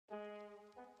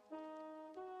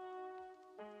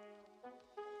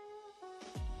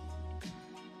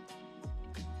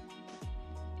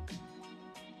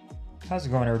How's it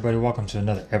going, everybody? Welcome to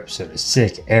another episode of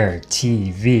SicErik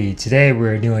TV. Today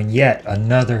we're doing yet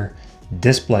another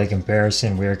display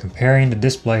comparison. We are comparing the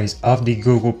displays of the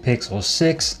Google Pixel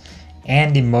 6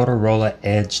 and the Motorola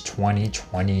Edge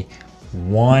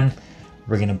 2021.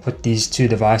 We're going to put these two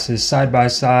devices side by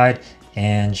side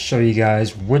and show you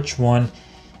guys which one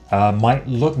might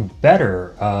look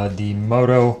better. The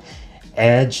Moto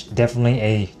Edge, definitely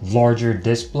a larger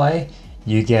display.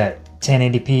 You get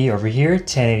 1080p over here,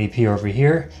 1080p over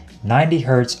here, 90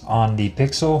 Hertz on the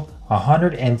Pixel,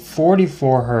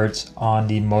 144 Hertz on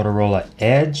the Motorola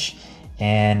Edge,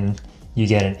 and you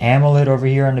get an AMOLED over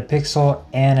here on the Pixel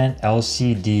and an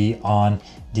LCD on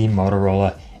the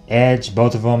Motorola Edge.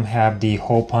 Both of them have the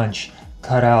hole punch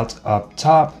cutout up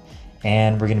top,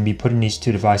 and we're going to be putting these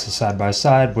two devices side by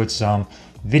side with some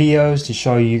videos to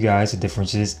show you guys the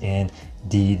differences in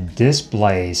the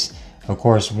displays. Of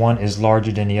course, one is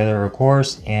larger than the other, of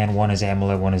course, and one is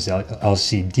AMOLED, one is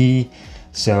LCD.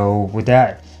 So with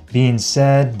that being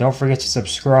said, don't forget to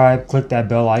subscribe, click that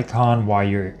bell icon while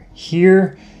you're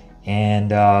here,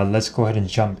 and let's go ahead and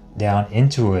jump down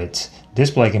into it.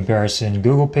 Display comparison,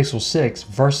 Google Pixel 6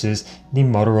 versus the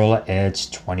Motorola Edge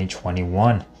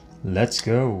 2021. Let's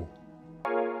go.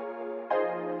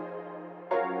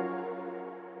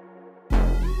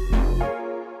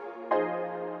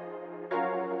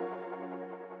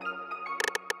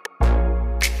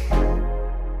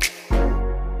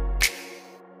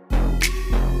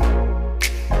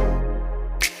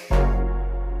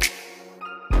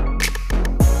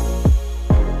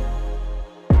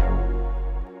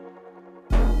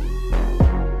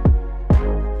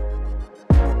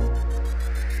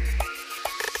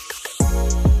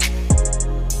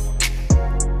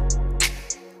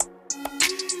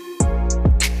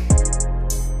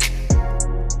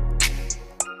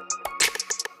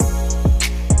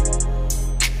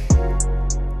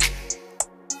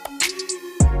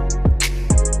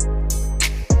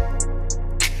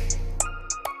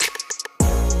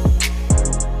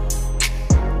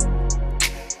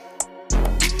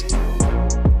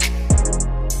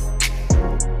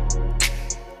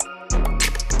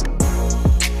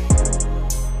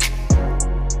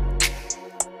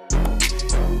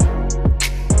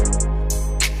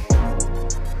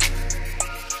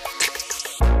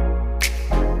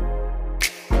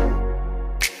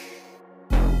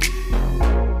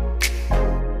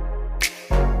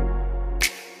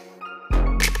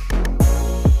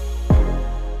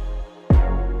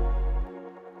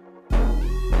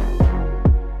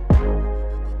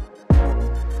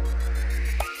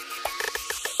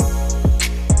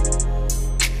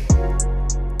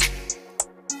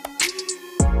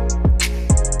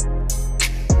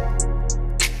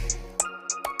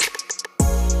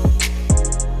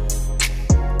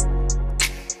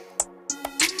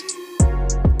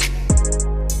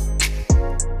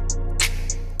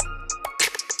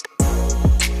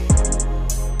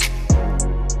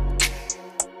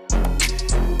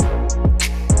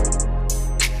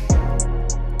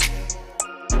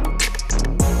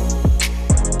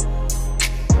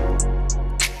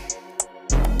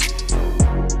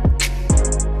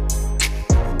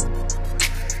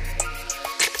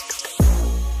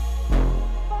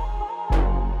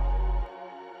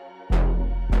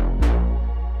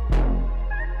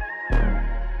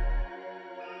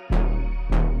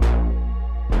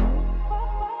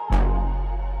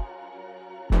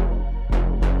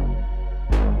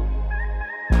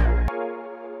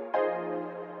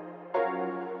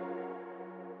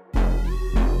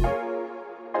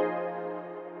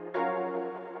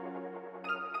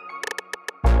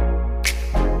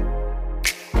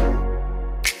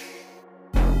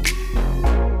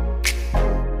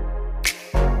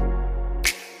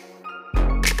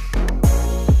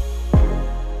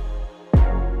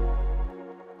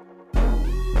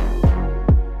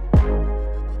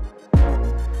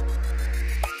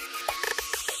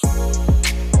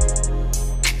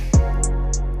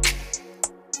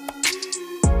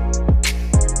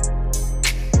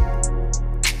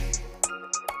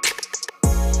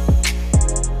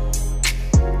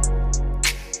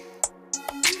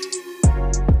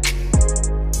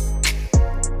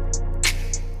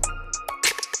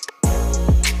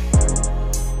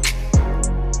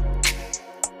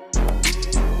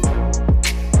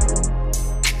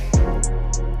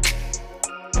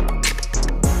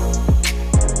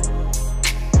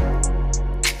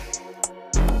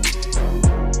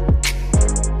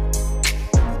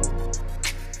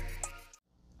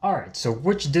 Alright, so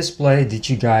which display did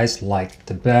you guys like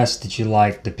the best? Did you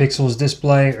like the Pixel's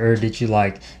display, or did you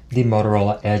like the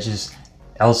Motorola Edge's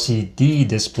LCD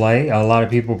display? A lot of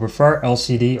people prefer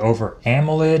LCD over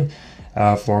AMOLED.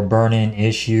 for burn-in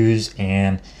issues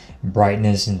and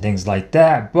brightness and things like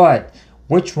that. But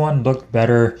which one looked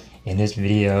better in this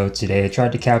video today? I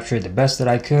tried to capture it the best that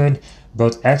I could.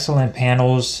 Both excellent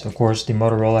panels. Of course, the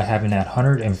Motorola having that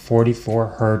 144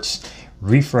 hertz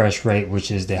refresh rate,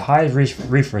 which is the highest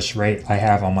refresh rate I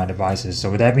have on my devices. So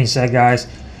with that being said, guys,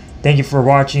 thank you for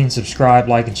watching. Subscribe,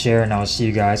 like, and share, and I'll see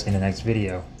you guys in the next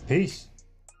video. Peace.